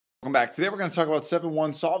Welcome back. Today we're going to talk about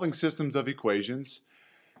 7.1 solving systems of equations.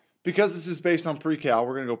 Because this is based on pre-cal,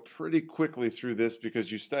 we're going to go pretty quickly through this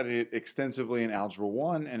because you studied it extensively in Algebra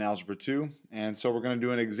 1 and Algebra 2. And so we're going to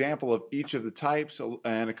do an example of each of the types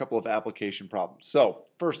and a couple of application problems. So,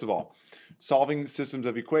 first of all, solving systems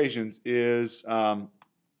of equations is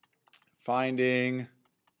finding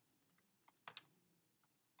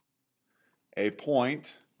a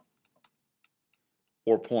point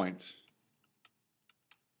or points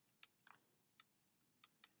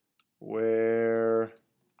where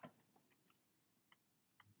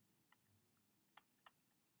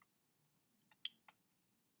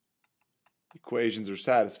equations are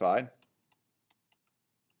satisfied.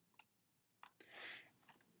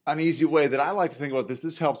 An easy way that I like to think about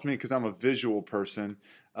this helps me because I'm a visual person,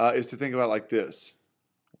 is to think about it like this,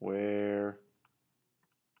 where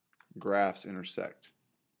graphs intersect.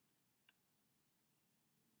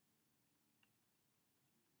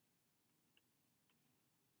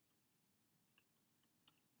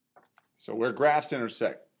 So where graphs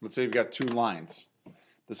intersect, let's say you've got two lines.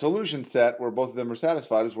 The solution set where both of them are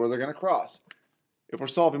satisfied is where they're going to cross. If we're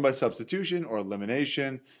solving by substitution or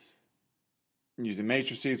elimination, using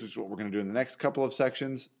matrices, which is what we're going to do in the next couple of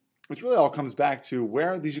sections, which really all comes back to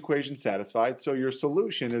where are these equations satisfied. So your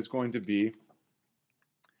solution is going to be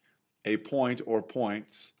a point or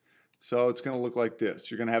points. So it's going to look like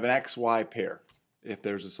this. You're going to have an XY pair if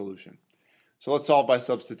there's a solution. So let's solve by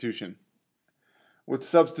substitution. With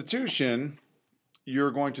substitution,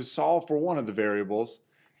 you're going to solve for one of the variables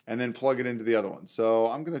and then plug it into the other one. So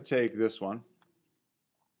I'm going to take this one,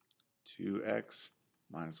 2x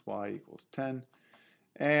minus y equals 10,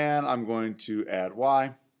 and I'm going to add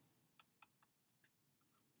y,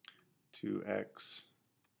 2x 10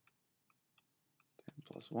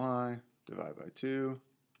 plus y, divide by 2.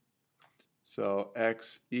 So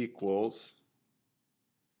x equals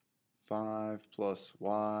 5 plus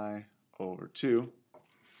y over 2.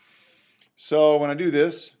 So when I do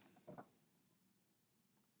this,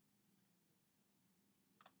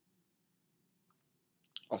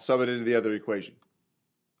 I'll sub it into the other equation.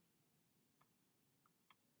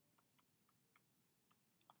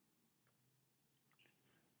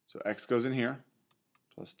 So x goes in here,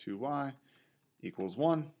 plus 2y equals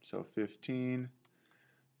 1. So 15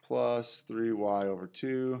 plus 3y over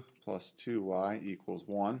 2 plus 2y equals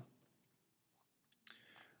 1.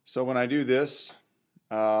 So when I do this,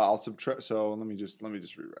 I'll subtract. So let me just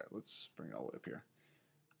rewrite. Let's bring it all the way up here.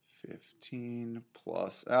 15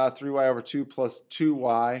 plus 3y over 2 plus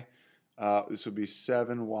 2y. This would be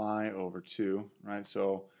 7y over 2, right?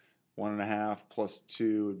 So 1.5 plus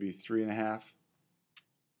 2 would be 3.5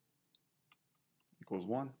 equals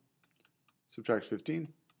 1. Subtract 15.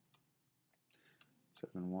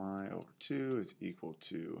 7y over 2 is equal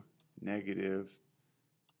to negative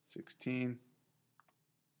 16.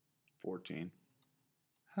 14.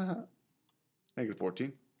 Negative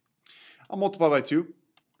 14. I'll multiply by 2.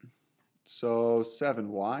 So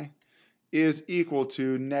 7y is equal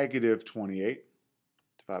to negative 28.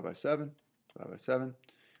 Divide by 7. Divide by 7.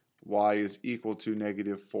 Y is equal to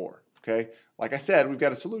negative 4. Okay? Like I said, we've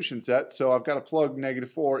got a solution set, so I've got to plug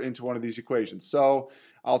negative 4 into one of these equations. So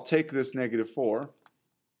I'll take this negative 4,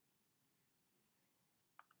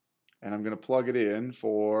 and I'm going to plug it in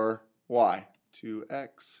for y. 2x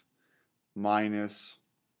minus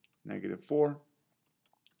negative 4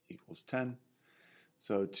 equals 10.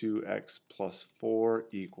 So 2x plus 4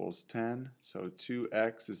 equals 10. So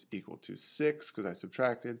 2x is equal to 6 because I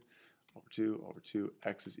subtracted. Over 2 over 2,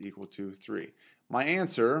 x is equal to 3. My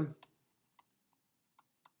answer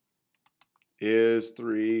is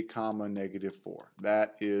 3 comma negative 4.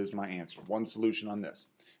 That is my answer. One solution on this.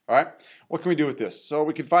 All right, what can we do with this? So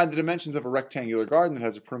we can find the dimensions of a rectangular garden that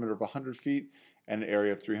has a perimeter of 100 feet and an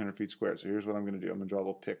area of 300 feet squared. So here's what I'm going to do. I'm going to draw a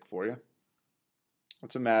little pic for you.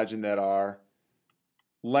 Let's imagine that our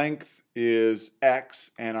length is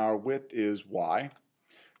x and our width is y.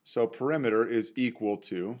 So perimeter is equal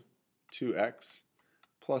to 2x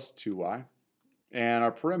plus 2y. And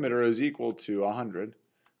our perimeter is equal to 100.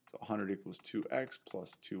 So 100 equals 2x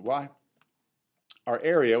plus 2y. Our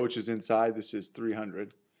area, which is inside, this is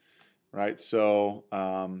 300. Right? So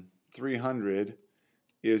 300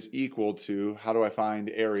 is equal to, how do I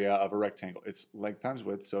find area of a rectangle? It's length times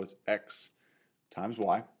width, so it's x times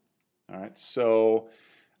y. All right, so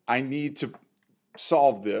I need to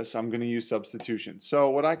solve this. I'm going to use substitution.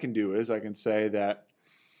 So what I can do is I can say that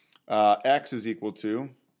x is equal to,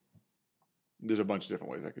 there's a bunch of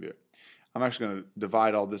different ways I could do it. I'm actually going to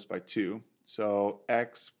divide all this by 2. So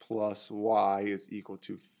x plus y is equal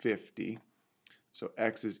to 50. So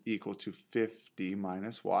x is equal to 50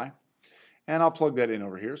 minus y. And I'll plug that in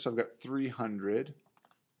over here. So I've got 300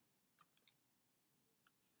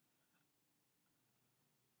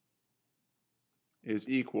 is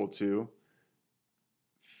equal to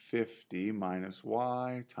 50 minus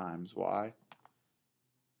y times y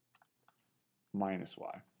minus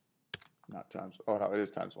y. Not times, oh no, it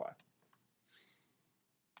is times y.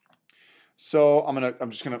 So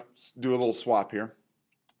I'm just gonna do a little swap here.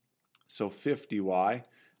 So 50y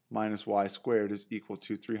minus y squared is equal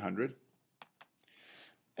to 300.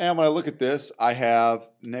 And when I look at this, I have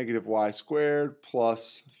negative y squared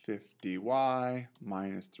plus 50y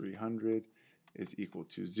minus 300 is equal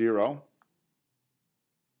to 0.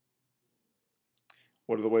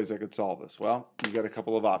 What are the ways I could solve this? Well, you got a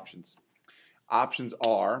couple of options. Options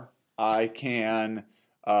are, I can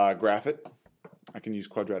graph it. I can use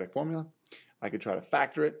quadratic formula. I could try to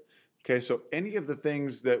factor it. Okay, so any of the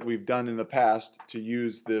things that we've done in the past to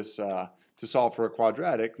use this to solve for a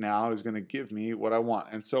quadratic now is going to give me what I want.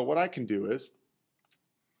 And so what I can do is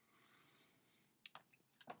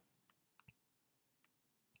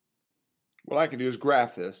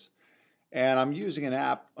graph this. And I'm using an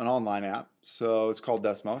app, an online app, so it's called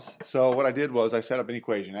Desmos. So what I did was I set up an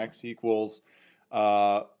equation, x equals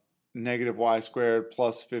negative y squared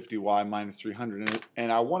plus 50y minus 300,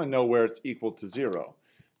 and I want to know where it's equal to 0,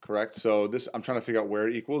 correct? So this, I'm trying to figure out where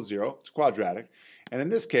it equals 0. It's quadratic. And in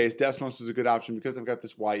this case, Desmos is a good option because I've got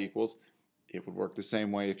this y equals. It would work the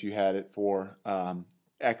same way if you had it for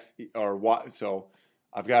x or y. So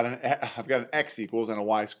I've got an x equals and a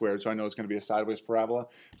y squared, so I know it's going to be a sideways parabola.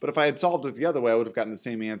 But if I had solved it the other way, I would have gotten the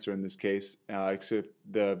same answer in this case, except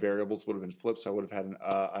the variables would have been flipped, so I would have had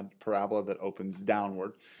a parabola that opens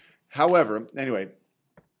downward. However, anyway,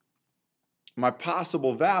 my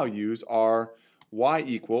possible values are y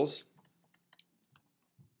equals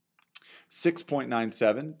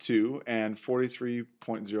 6.972 and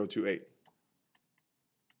 43.028.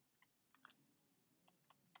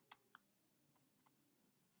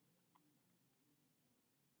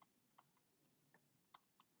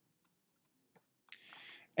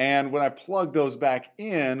 And when I plug those back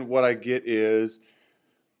in, what I get is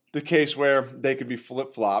the case where they could be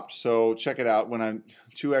flip-flopped. So check it out. When I'm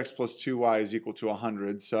 2x plus 2y is equal to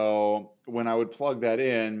 100. So when I would plug that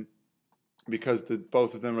in, because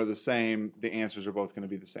both of them are the same, the answers are both going to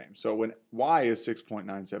be the same. So when y is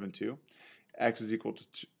 6.972, x is equal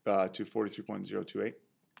to 43.028.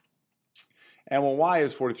 And when y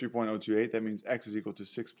is 43.028, that means x is equal to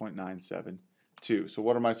 6.972. So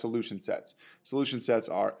what are my solution sets? Solution sets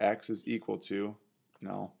are x is equal to,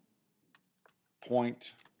 I'm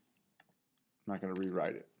not going to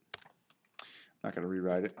rewrite it.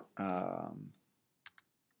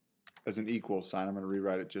 As an equal sign. I'm going to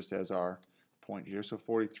rewrite it just as our point here. So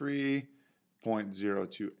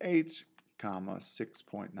 43.028, comma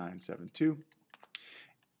 6.972,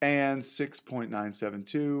 and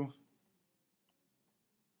 6.972,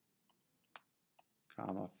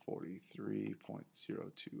 comma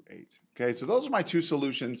 43.028. Okay, so those are my two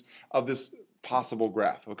solutions of this possible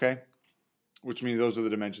graph, okay? Which means those are the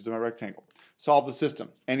dimensions of my rectangle. Solve the system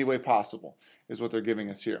any way possible is what they're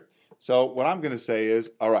giving us here. So what I'm going to say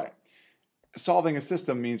is, all right, solving a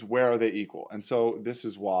system means where are they equal? And so this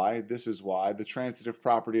is why the transitive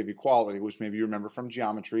property of equality, which maybe you remember from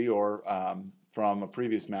geometry or from a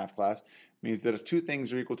previous math class, means that if two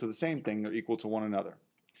things are equal to the same thing, they're equal to one another.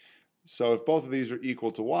 So if both of these are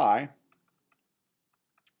equal to y,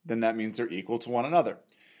 then that means they're equal to one another.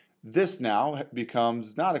 This now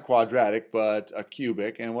becomes not a quadratic, but a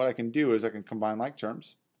cubic, and what I can do is I can combine like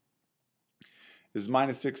terms. This is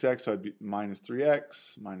minus 6x, so I'd be minus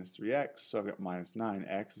 3x, so I've got minus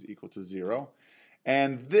 9x is equal to 0.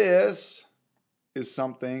 And this is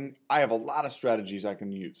something, I have a lot of strategies I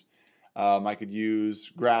can use. I could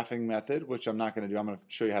use graphing method, which I'm not going to do. I'm going to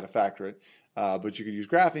show you how to factor it. But you could use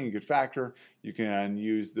graphing, you could factor, you can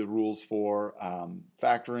use the rules for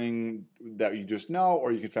factoring that you just know,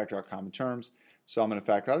 or you can factor out common terms. So I'm going to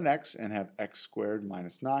factor out an x and have x squared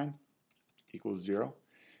minus 9 equals 0.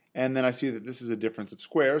 And then I see that this is a difference of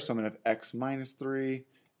squares, so I'm going to have x minus 3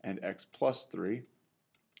 and x plus 3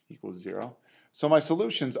 equals 0. So my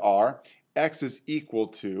solutions are x is equal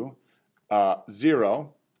to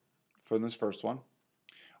 0 for this first one,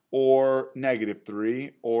 or negative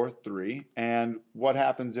 3, or 3. And what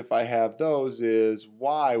happens if I have those is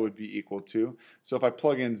y would be equal to, so if I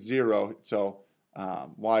plug in 0, so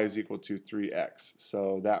y is equal to 3x.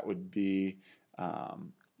 So that would be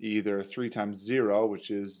either 3 times 0,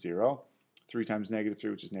 which is 0, 3 times negative 3,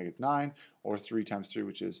 which is negative 9, or 3 times 3,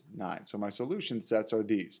 which is 9. So my solution sets are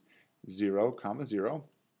these, 0, comma 0,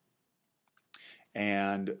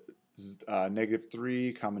 and negative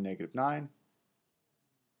 3, comma negative 9,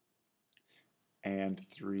 and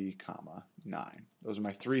 3, 9. Those are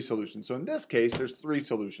my 3 solutions. So in this case, there's 3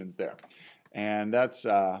 solutions there. And that's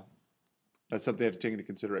something I have to take into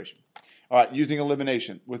consideration. All right, using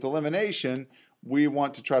elimination. With elimination, we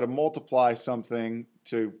want to try to multiply something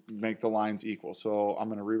to make the lines equal. So I'm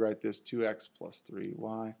going to rewrite this 2x plus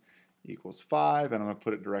 3y equals 5, and I'm going to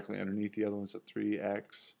put it directly underneath the other one. So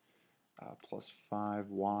 3x plus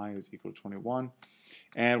 5y is equal to 21.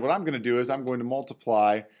 And what I'm going to do is I'm going to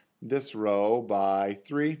multiply this row by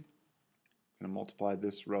 3. I'm going to multiply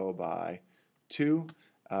this row by 2,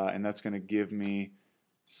 and that's going to give me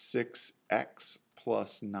 6x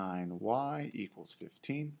plus 9y equals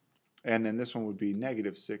 15. And then this one would be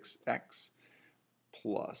negative 6x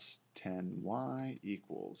plus 10y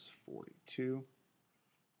equals 42.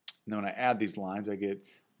 And then when I add these lines, I get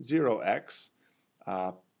 0x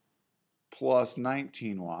plus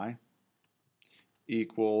 19y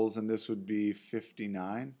equals, and this would be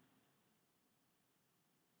 57.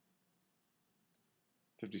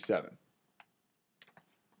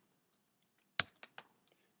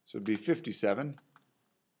 So it would be 57.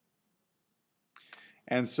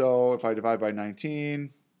 And so if I divide by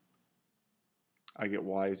 19, I get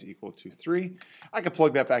y is equal to 3. I can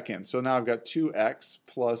plug that back in. So now I've got 2x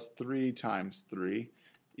plus 3 times 3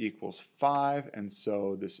 equals 5. And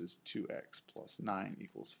so this is 2x plus 9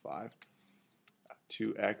 equals 5.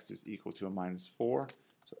 2x is equal to a minus 4.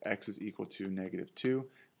 So x is equal to negative 2.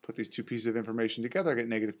 Put these two pieces of information together, I get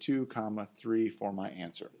negative 2, 3 for my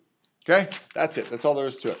answer. Okay, that's it. That's all there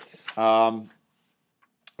is to it.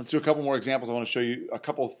 Let's do a couple more examples. I want to show you a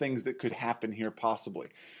couple of things that could happen here possibly.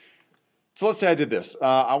 So let's say I did this.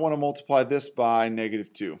 I want to multiply this by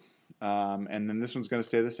negative 2. And then this one's going to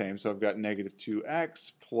stay the same. So I've got negative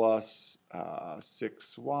 2x plus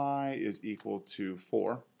 6y is equal to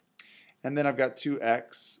 4. And then I've got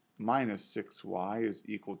 2x minus 6y is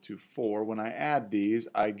equal to 4. When I add these,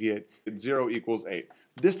 I get 0 equals 8.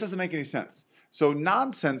 This doesn't make any sense. So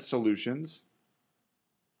nonsense solutions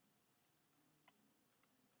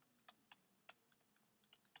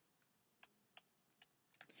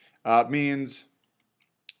means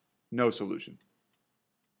no solution.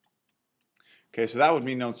 Okay, so that would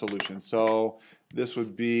mean no solution. So this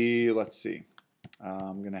would be, let's see,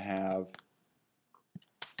 I'm going to have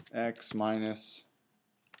x minus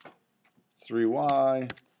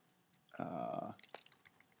 3y,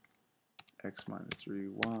 x minus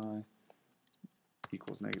 3y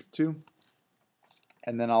equals negative 2.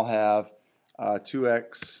 And then I'll have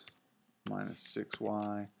 2x minus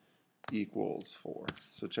 6y equals 4.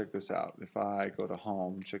 So check this out. If I go to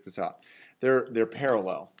home, check this out. They're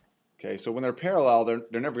parallel. Okay, so when they're parallel, they're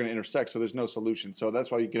never going to intersect, so there's no solution. So that's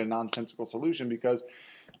why you get a nonsensical solution, because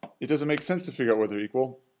it doesn't make sense to figure out whether they're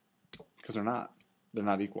equal, because they're not. They're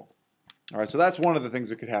not equal. All right, so that's one of the things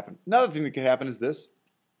that could happen. Another thing that could happen is this.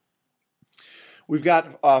 We've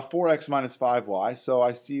got 4x minus 5y, so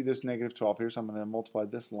I see this negative 12 here, so I'm going to multiply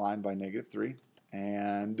this line by negative 3,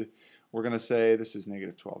 and we're going to say this is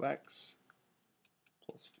negative 12x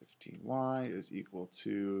plus 15y is equal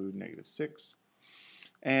to negative 6,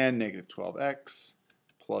 and negative 12x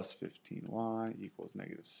plus 15y equals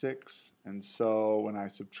negative 6, and so when I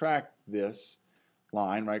subtract this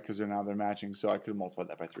line, right, because they're matching, so I could multiply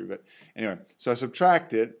that by 3, but anyway, so I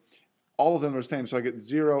subtract it. All of them are the same, so I get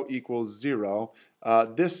 0 equals 0.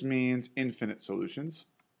 This means infinite solutions.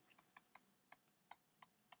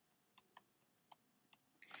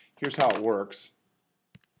 Here's how it works.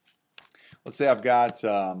 Let's say I've got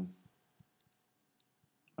my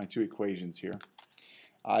two equations here.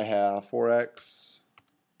 I have 4x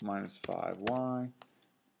minus 5y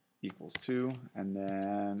equals 2, and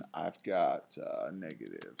then I've got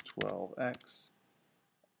negative 12x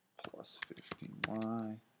plus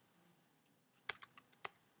 15y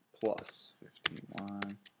plus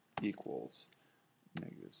 15y equals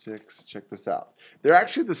negative 6. Check this out. They're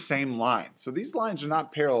actually the same line. So these lines are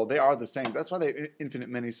not parallel. They are the same. That's why they have infinite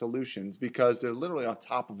many solutions, because they're literally on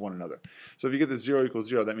top of one another. So if you get this 0 equals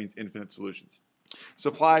 0, that means infinite solutions.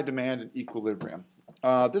 Supply, demand, and equilibrium.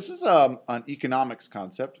 This is an economics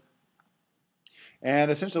concept.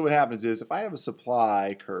 And essentially what happens is, if I have a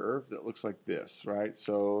supply curve that looks like this, right?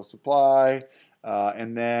 So supply,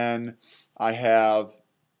 and then I have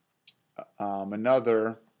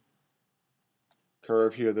another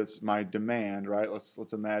curve here that's my demand, right?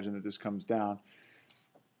 Let's imagine that this comes down.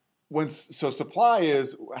 So supply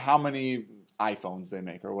is how many iPhones they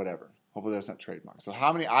make or whatever. Hopefully that's not trademarked. So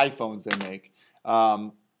how many iPhones they make.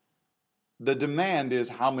 The demand is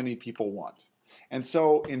how many people want. And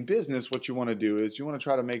so in business, what you want to do is you want to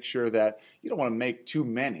try to make sure that you don't want to make too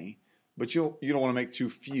many, but you don't want to make too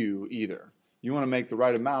few either. You want to make the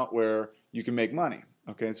right amount where you can make money.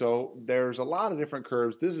 Okay, so there's a lot of different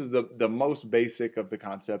curves. This is the most basic of the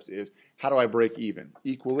concepts is how do I break even?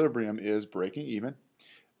 Equilibrium is breaking even.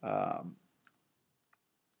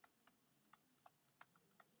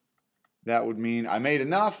 That would mean I made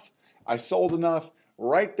enough, I sold enough.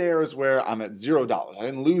 Right there is where I'm at $0. I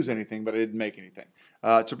didn't lose anything, but I didn't make anything.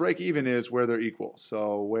 To break even is where they're equal.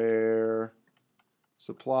 So where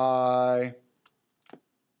supply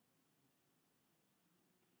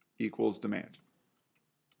equals demand.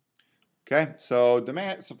 Okay, so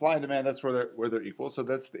demand, supply and demand, that's where they're equal. So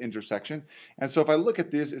that's the intersection. And so if I look at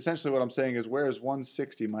this, essentially what I'm saying is where is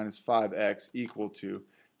 160 minus 5x equal to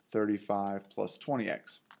 35 plus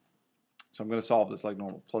 20x? So I'm going to solve this like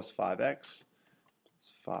normal. Plus 5x,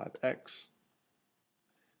 plus 5x.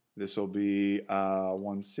 This will be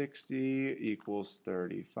 160 equals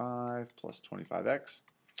 35 plus 25x.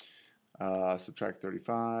 Subtract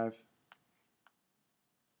 35.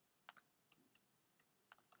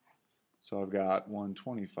 So I've got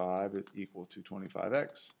 125 is equal to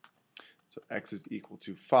 25x. So x is equal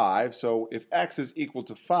to 5. So if x is equal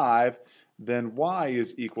to 5, then y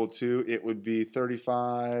is equal to, it would be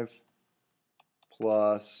 35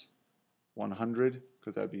 plus 100,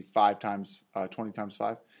 because that would be 5 times 20 times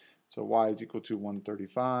 5. So y is equal to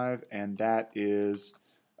 135, and that is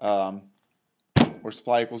where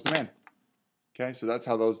supply equals demand. Okay, so that's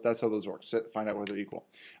how those work. Find out where they're equal.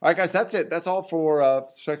 All right, guys, that's it. That's all for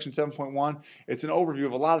section 7.1. It's an overview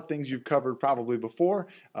of a lot of things you've covered probably before.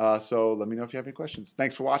 So let me know if you have any questions.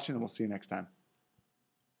 Thanks for watching, and we'll see you next time.